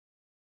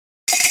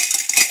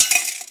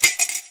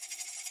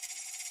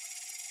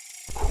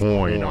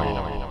Coin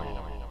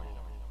Op.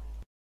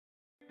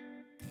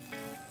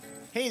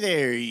 Hey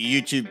there,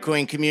 YouTube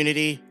coin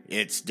community.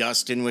 It's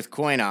Dustin with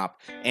Coin Op,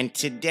 and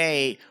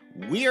today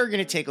we are going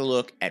to take a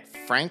look at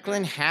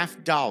Franklin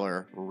half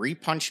dollar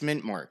repunch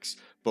mint marks,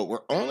 but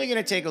we're only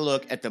going to take a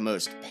look at the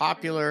most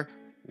popular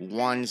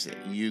ones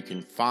that you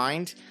can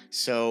find.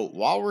 So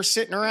while we're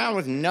sitting around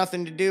with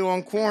nothing to do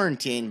on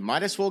quarantine,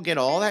 might as well get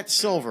all that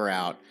silver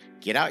out,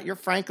 get out your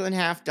Franklin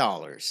half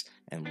dollars,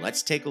 and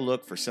let's take a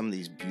look for some of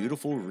these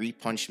beautiful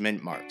repunch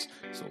mint marks.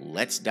 So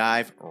let's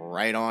dive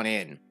right on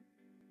in.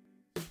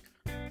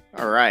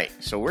 All right,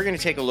 so we're going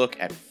to take a look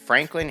at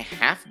Franklin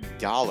half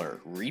dollar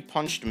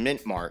repunched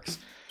mint marks.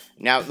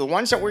 Now, the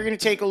ones that we're going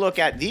to take a look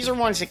at, these are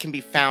ones that can be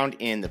found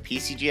in the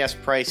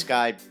PCGS price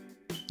guide.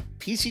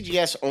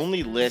 PCGS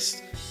only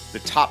lists the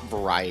top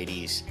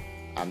varieties.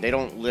 They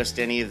don't list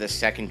any of the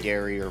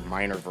secondary or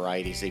minor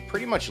varieties. They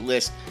pretty much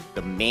list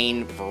the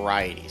main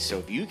varieties. So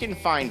if you can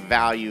find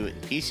value in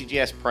the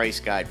PCGS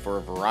price guide for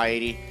a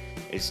variety,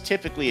 it's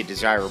typically a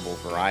desirable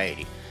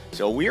variety.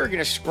 So we are going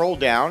to scroll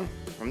down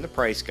from the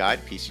price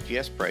guide,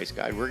 PCGS price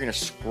guide. We're going to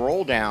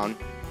scroll down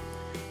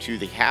to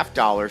the half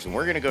dollars, and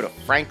we're going to go to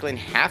Franklin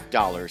half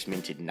dollars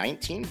minted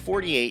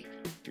 1948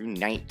 through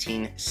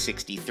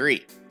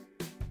 1963.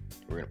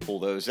 We're going to pull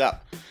those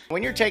up.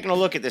 When you're taking a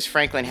look at this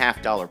Franklin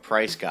half dollar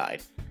price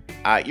guide,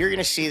 you're going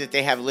to see that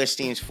they have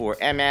listings for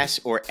MS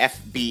or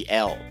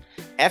FBL.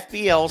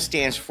 FBL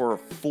stands for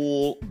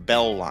full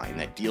bell line.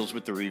 That deals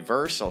with the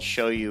reverse. I'll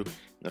show you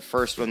the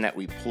first one that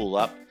we pull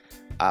up.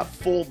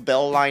 Full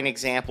bell line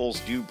examples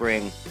do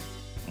bring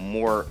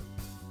more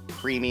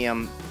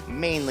premium,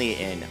 mainly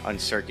in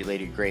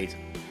uncirculated grades.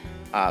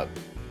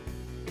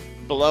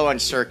 Below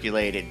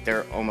uncirculated,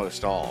 they're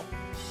almost all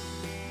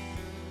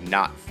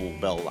not full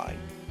bell line.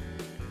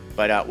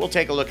 But we'll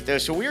take a look at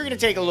those. So we're going to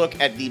take a look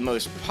at the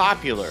most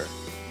popular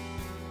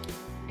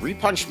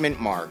repunch mint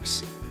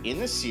marks in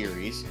the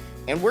series,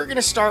 and we're going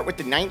to start with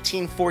the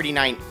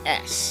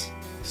 1949S.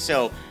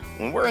 So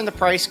when we're in the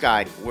price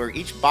guide, where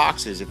each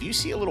box is, if you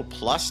see a little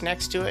plus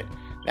next to it,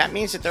 that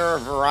means that there are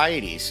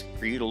varieties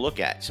for you to look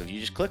at. So if you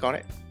just click on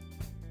it,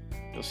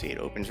 you'll see it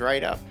opens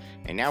right up.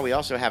 And now we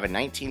also have a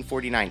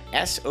 1949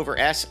 S over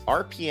S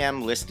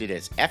RPM listed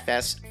as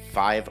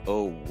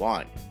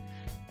FS501.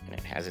 And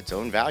it has its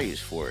own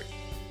values for it.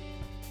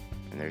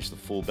 And there's the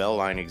full bell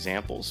line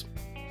examples.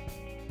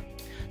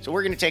 So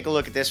we're going to take a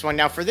look at this one.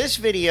 Now for this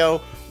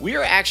video, we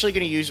are actually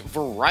going to use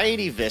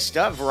Variety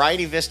Vista.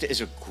 Variety Vista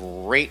is a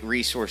great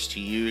resource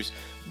to use,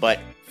 but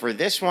for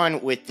this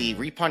one with the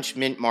repunch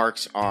mint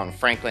marks on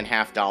Franklin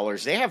half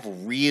dollars, they have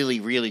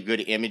really, really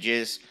good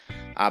images,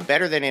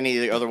 better than any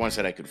of the other ones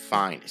that I could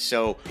find.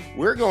 So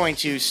we're going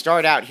to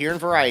start out here in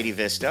Variety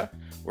Vista.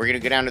 We're going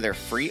to go down to their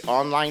free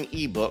online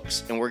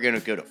ebooks, and we're going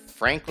to go to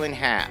Franklin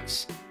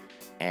halves.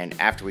 And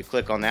after we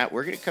click on that,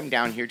 we're going to come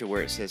down here to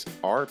where it says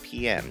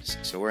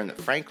RPMs. So we're in the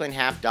Franklin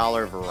half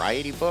dollar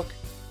variety book.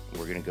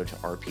 We're going to go to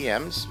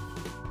RPMs.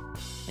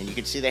 And you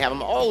can see they have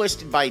them all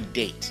listed by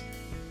date.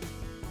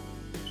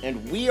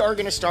 And we are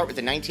going to start with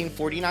the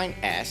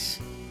 1949S.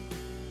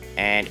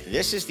 And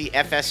this is the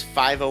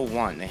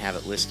FS501. They have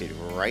it listed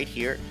right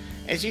here.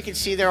 As you can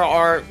see, there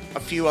are a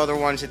few other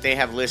ones that they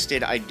have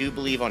listed. I do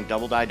believe on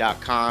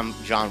DoubleDie.com,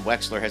 John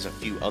Wexler has a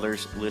few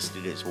others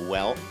listed as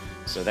well.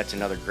 So that's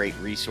another great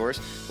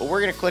resource. But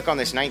we're going to click on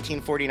this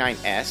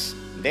 1949S.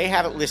 They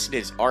have it listed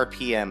as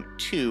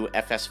RPM2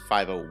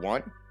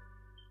 FS501.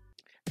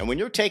 And when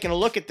you're taking a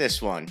look at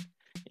this one,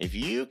 if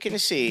you can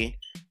see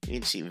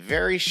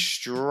very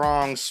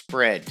strong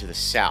spread to the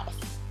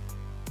south.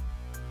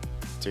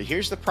 So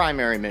here's the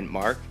primary mint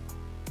mark.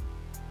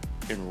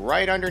 And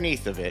right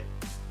underneath of it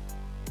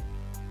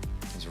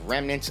is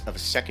remnants of a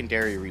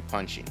secondary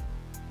repunching.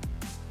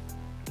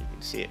 You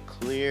can see it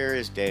clear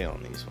as day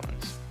on these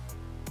ones.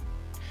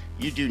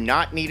 You do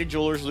not need a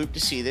jeweler's loupe to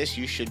see this.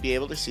 You should be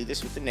able to see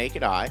this with the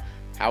naked eye.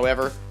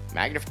 However,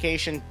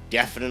 magnification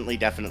definitely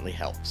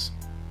helps.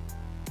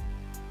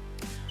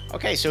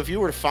 Okay, so if you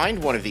were to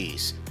find one of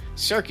these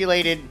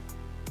circulated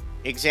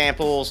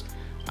examples,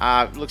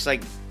 looks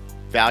like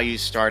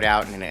values start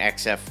out in an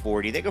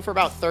XF40. They go for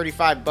about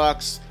 35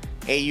 bucks.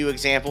 AU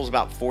examples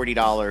about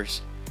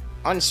 $40.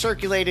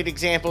 Uncirculated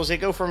examples, they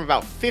go from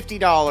about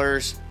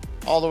 $50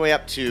 all the way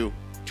up to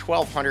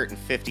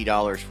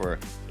 $1,250 for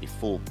a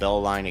full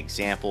bell line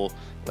example.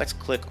 Let's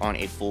click on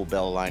a full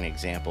bell line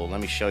example.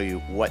 Let me show you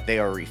what they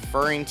are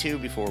referring to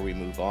before we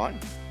move on.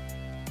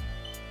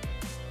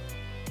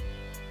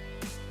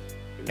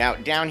 Now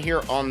down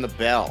here on the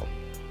bell,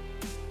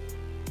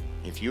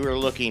 if you are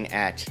looking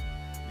at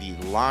the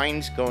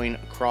lines going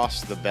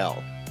across the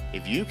bell,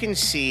 if you can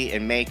see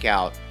and make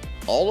out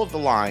all of the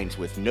lines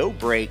with no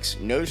breaks,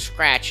 no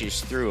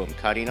scratches through them,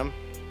 cutting them,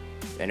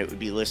 then it would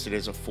be listed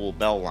as a full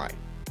bell line.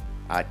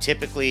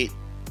 Typically,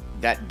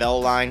 that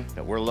bell line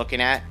that we're looking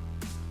at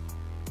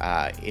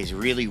is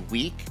really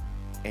weak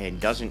and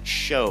doesn't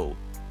show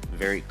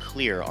very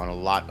clear on a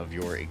lot of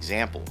your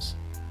examples.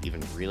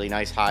 Even really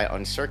nice high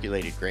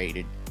uncirculated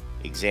graded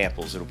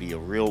examples, it'll be a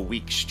real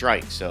weak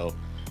strike. So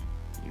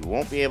you you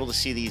won't be able to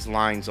see these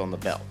lines on the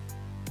bell.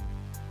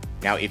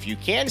 Now, if you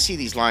can see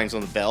these lines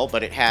on the bell,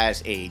 but it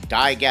has a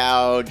die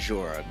gouge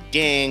or a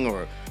ding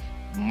or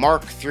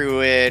mark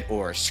through it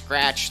or a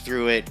scratch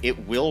through it,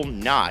 it will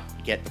not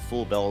get the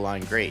full bell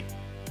line grade.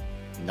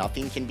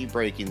 Nothing can be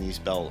breaking these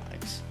bell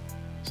lines.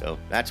 So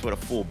that's what a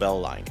full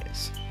bell line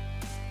is.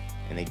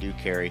 And they do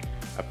carry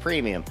a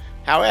premium.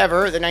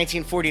 However, the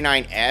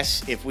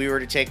 1949S, if we were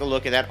to take a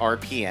look at that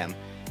RPM,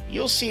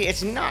 you'll see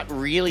it's not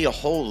really a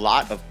whole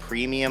lot of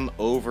premium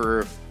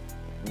over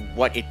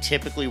what it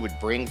typically would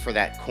bring for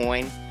that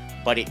coin,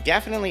 but it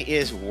definitely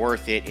is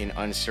worth it in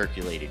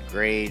uncirculated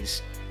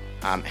grades.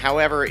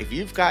 However, if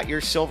you've got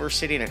your silver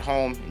sitting at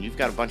home and you've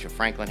got a bunch of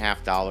Franklin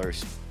half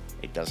dollars,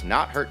 it does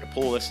not hurt to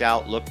pull this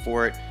out, look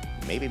for it,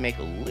 maybe make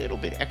a little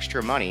bit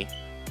extra money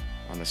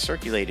on the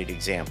circulated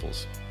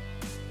examples.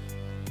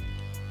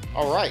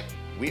 All right,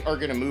 we are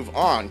going to move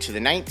on to the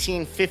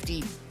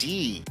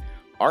 1950D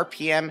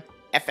RPM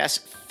FS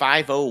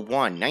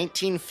 501.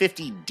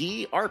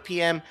 1950D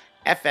RPM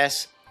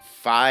FS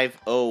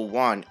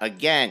 501.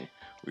 Again,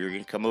 we're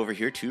going to come over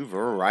here to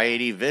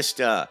Variety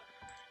Vista.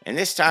 And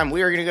this time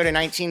we are going to go to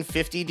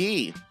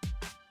 1950D.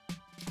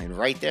 And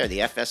right there,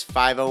 the FS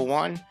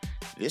 501.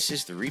 This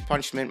is the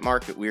repunched mint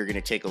mark that we're going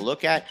to take a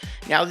look at.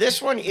 Now,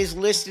 this one is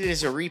listed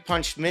as a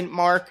repunched mint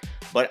mark,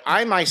 but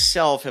I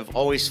myself have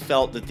always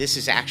felt that this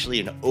is actually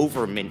an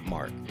over mint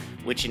mark,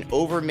 which an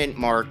over mint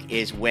mark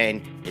is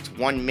when it's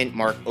one mint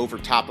mark over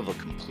top of a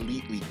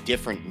completely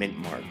different mint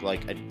mark,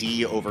 like a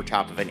D over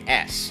top of an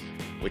S,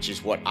 which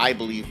is what I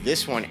believe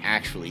this one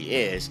actually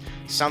is.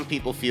 Some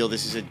people feel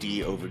this is a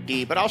D over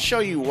D, but I'll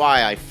show you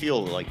why I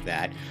feel like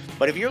that.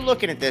 But if you're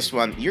looking at this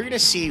one, you're going to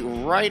see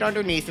right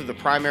underneath of the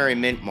primary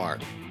mint mark,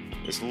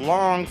 this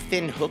long,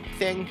 thin hook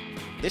thing.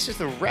 This is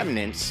the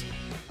remnants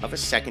of a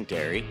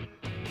secondary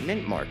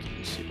mint mark. You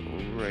can see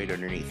it right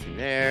underneath in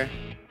there.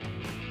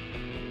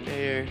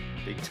 There,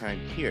 big time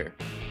here.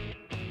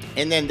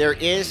 And then there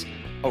is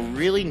a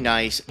really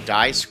nice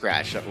die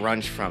scratch that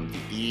runs from the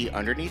E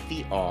underneath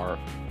the R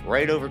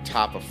right over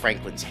top of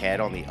Franklin's head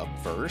on the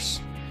obverse.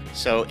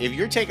 So if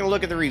you're taking a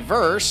look at the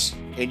reverse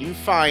and you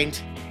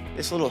find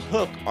this little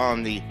hook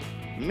on the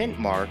mint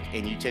mark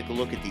and you take a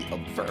look at the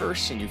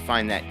obverse and you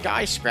find that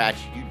die scratch,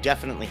 you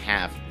definitely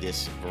have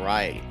this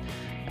variety.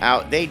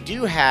 Now, they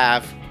do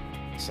have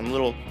some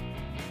little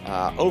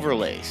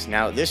overlays.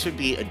 Now, this would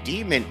be a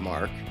D mint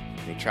mark.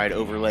 They tried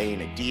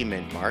overlaying a D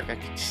mint mark. I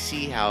can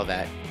see how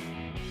that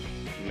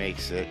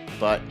makes it,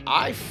 but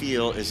I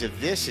feel as if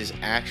this is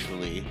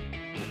actually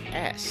an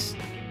S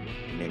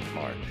mint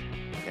mark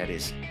that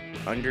is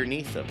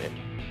underneath of it.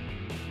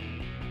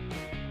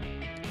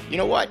 You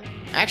know what?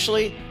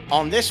 Actually,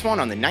 on this one,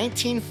 on the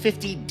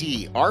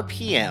 1950D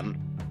RPM,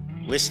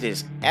 listed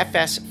as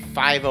FS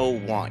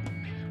 501,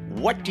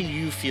 what do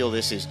you feel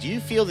this is? Do you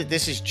feel that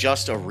this is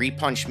just a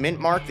repunch mint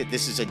mark, that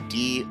this is a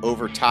D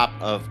over top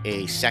of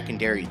a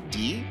secondary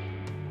D?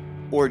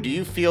 Or do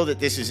you feel that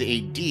this is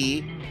a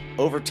D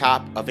over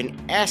top of an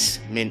S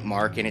mint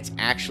mark and it's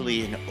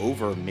actually an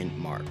over mint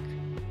mark?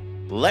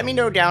 Let me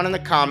know down in the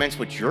comments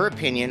what your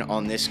opinion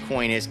on this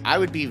coin is. I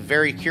would be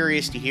very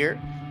curious to hear,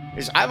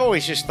 because I've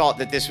always just thought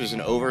that this was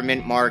an over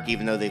mint mark,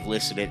 even though they've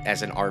listed it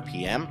as an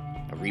RPM,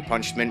 a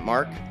repunched mint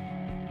mark.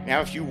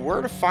 Now, if you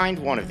were to find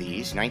one of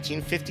these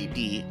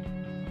 1950D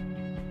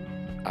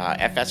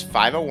FS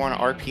 501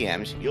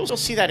 RPMs, you'll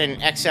see that in an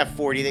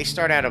XF40. They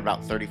start out at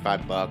about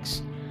 35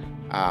 bucks,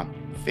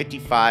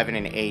 55 in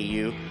an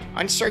AU.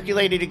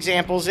 Uncirculated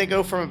examples, they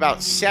go from about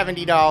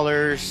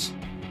 $70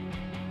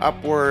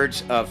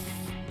 upwards of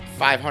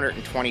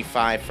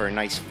 $525 for a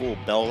nice full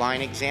bell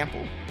line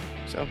example.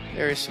 So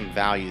there is some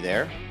value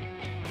there.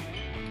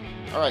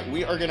 All right,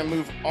 we are going to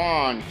move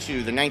on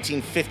to the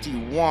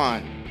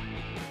 1951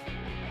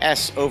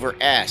 S over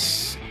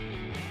S.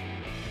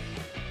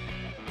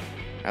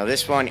 Now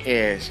this one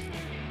is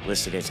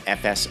listed as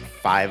FS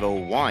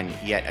 501.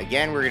 Yet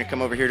again, we're going to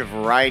come over here to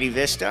Variety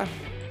Vista,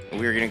 and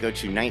we're going to go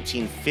to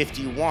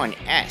 1951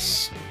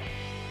 S.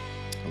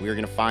 And we're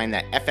going to find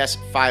that FS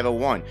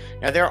 501.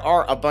 Now there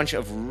are a bunch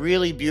of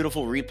really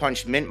beautiful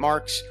repunched mint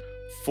marks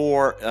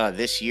for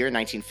this year,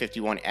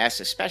 1951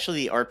 S,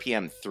 especially the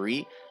RPM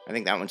 3. I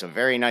think that one's a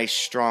very nice,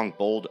 strong,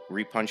 bold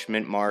repunch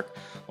mint mark,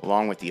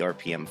 along with the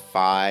RPM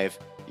 5,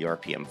 the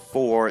RPM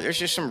 4. There's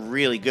just some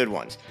really good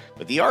ones.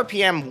 But the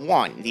RPM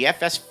 1, the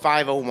FS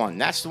 501,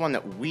 that's the one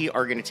that we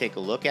are going to take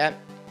a look at.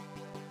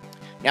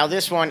 Now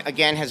this one,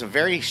 again, has a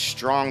very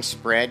strong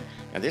spread.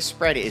 Now this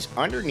spread is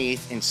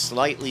underneath and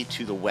slightly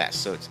to the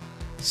west. So it's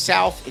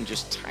south and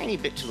just a tiny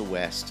bit to the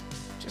west,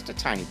 just a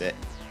tiny bit.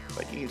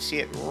 But you can see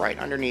it right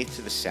underneath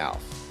to the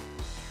south.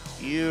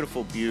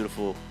 Beautiful,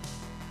 beautiful,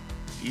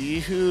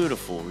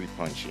 beautiful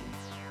repunching.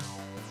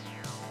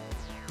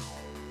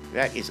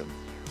 That is a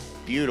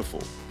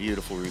beautiful,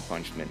 beautiful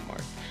repunched mint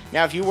mark.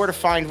 Now, if you were to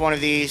find one of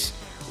these,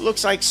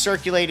 looks like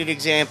circulated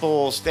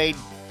examples, they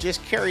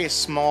just carry a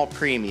small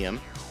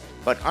premium.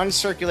 But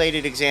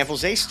uncirculated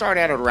examples, they start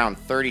out at around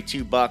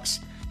 32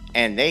 bucks,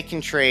 and they can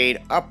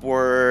trade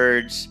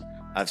upwards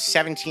of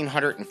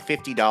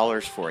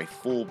 $1,750 for a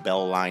full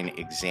bell line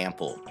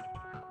example.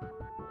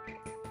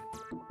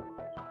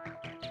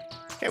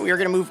 Okay, we are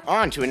going to move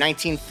on to a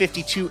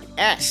 1952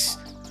 S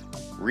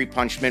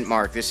repunch mint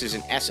mark. This is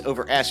an S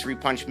over S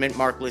repunch mint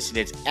mark listed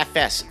as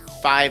FS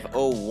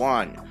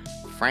 501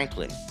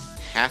 Franklin,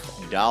 $half.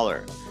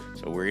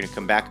 So we're going to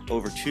come back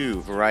over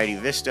to Variety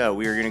Vista.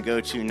 We are going to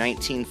go to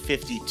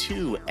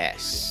 1952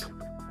 S.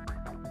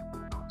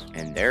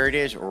 And there it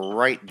is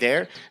right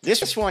there.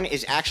 This one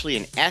is actually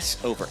an S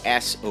over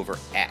S over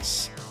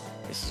S.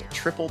 This is a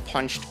triple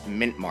punched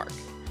mint mark.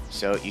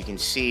 So you can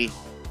see,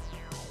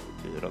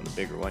 do it on the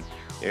bigger one.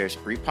 There's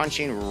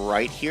repunching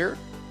right here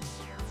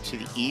to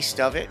the east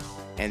of it.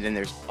 And then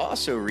there's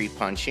also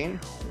repunching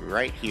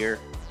right here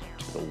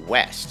to the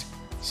west.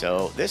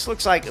 So this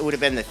looks like it would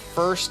have been the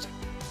first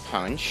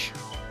punch.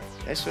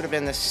 This would have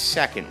been the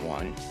second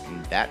one.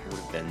 And that would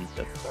have been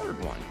the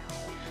third one.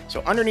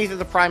 So underneath of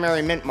the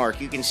primary mint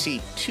mark, you can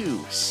see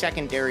two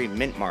secondary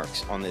mint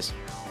marks on this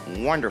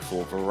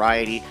wonderful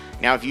variety.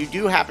 Now, if you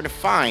do happen to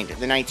find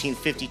the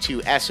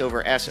 1952 S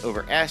over S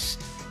over S,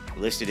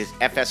 listed as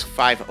FS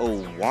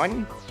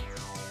 501,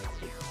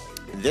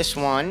 this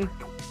one,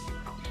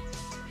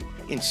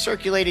 in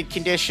circulated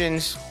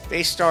conditions,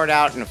 they start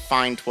out in a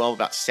fine 12,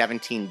 about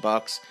 17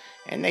 bucks,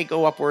 and they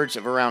go upwards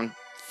of around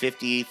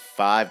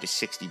 55 to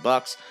 60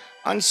 bucks.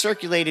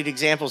 Uncirculated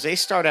examples, they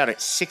start out at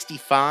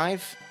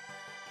 65.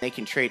 They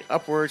can trade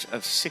upwards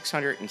of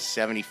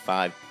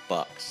 675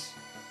 bucks.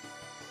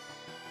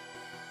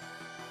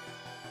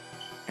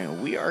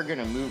 And we are going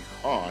to move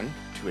on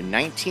to a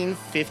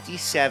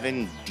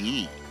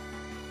 1957D.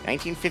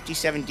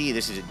 1957D,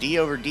 this is a D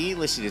over D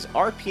listed as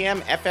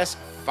RPM FS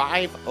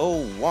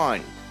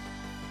 501.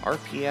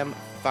 RPM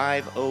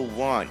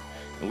 501.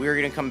 And we are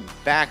going to come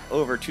back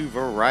over to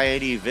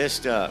Variety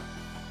Vista.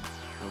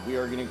 And we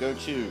are going to go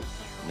to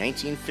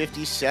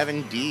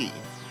 1957D.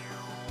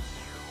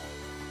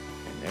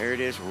 There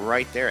it is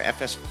right there,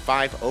 FS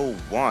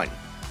 501.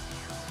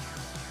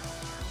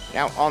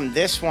 Now on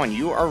this one,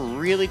 you are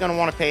really going to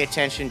want to pay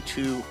attention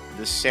to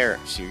the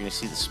serifs. You're going to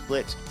see the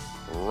splits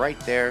right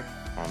there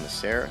on the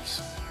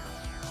serifs.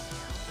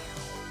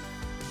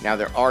 Now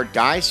there are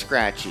die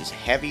scratches,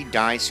 heavy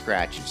die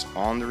scratches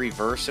on the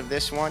reverse of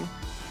this one.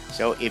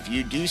 So if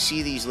you do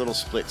see these little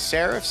split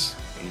serifs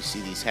and you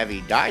see these heavy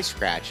die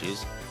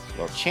scratches,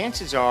 well,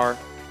 chances are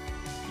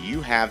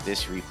you have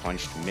this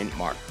repunched mint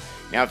mark.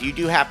 Now, if you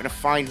do happen to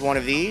find one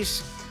of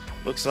these,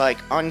 looks like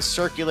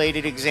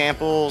uncirculated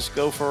examples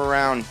go for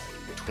around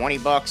 20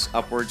 bucks,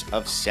 upwards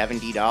of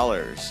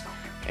 $70.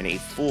 And a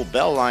full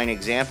bell line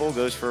example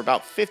goes for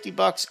about 50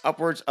 bucks,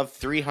 upwards of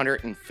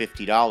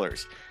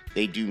 $350.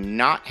 They do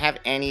not have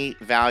any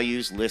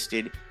values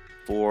listed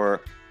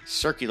for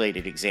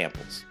circulated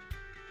examples.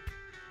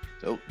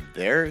 So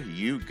there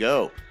you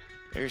go.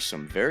 There's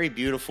some very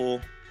beautiful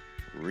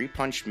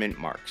repunch mint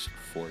marks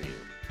for you.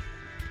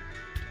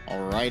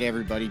 All right,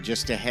 everybody,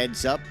 just a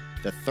heads up.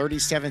 The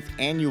 37th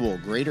Annual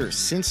Greater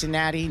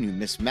Cincinnati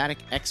Numismatic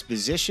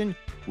Exposition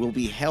will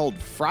be held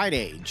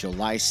Friday,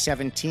 July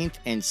 17th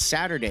and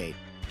Saturday,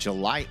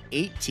 July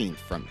 18th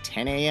from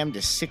 10 a.m.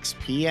 to 6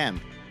 p.m.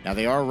 Now,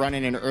 they are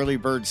running an early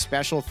bird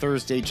special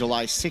Thursday,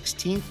 July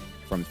 16th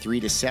from 3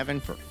 to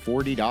 7 for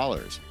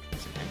 $40.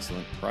 It's an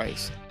excellent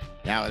price.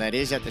 Now, that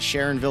is at the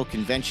Sharonville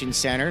Convention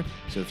Center,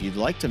 so if you'd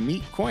like to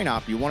meet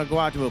CoinOp, you want to go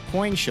out to a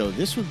coin show,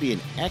 this would be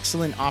an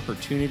excellent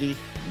opportunity.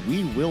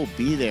 We will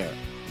be there.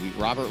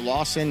 Robert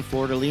Lawson,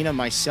 Florida,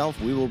 myself,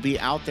 we will be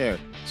out there.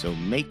 So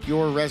make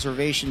your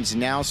reservations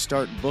now.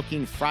 Start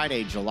booking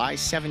Friday, July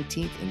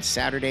 17th and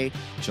Saturday,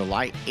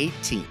 July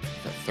 18th,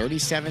 the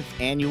 37th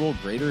Annual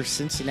Greater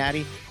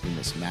Cincinnati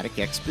Numismatic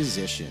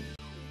Exposition.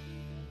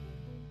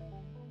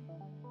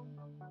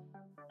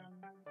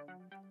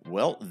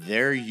 Well,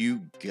 there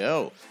you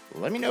go.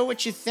 Let me know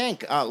what you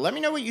think. Let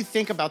me know what you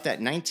think about that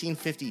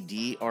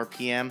 1950D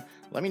RPM.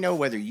 Let me know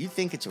whether you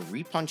think it's a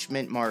repunch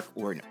mint mark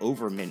or an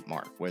over mint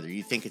mark, whether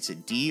you think it's a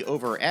D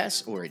over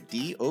S or a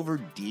D over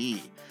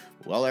D.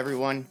 Well,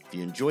 everyone, if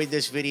you enjoyed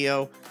this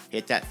video,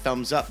 hit that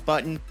thumbs up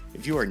button.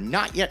 If you are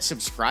not yet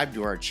subscribed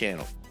to our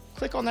channel,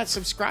 click on that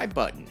subscribe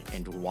button.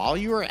 And while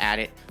you are at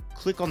it,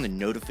 click on the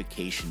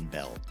notification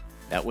bell.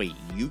 That way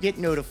you get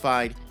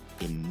notified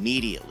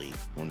immediately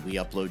when we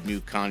upload new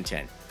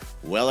content.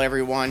 Well,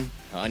 everyone,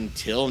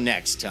 until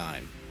next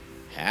time,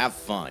 have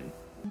fun.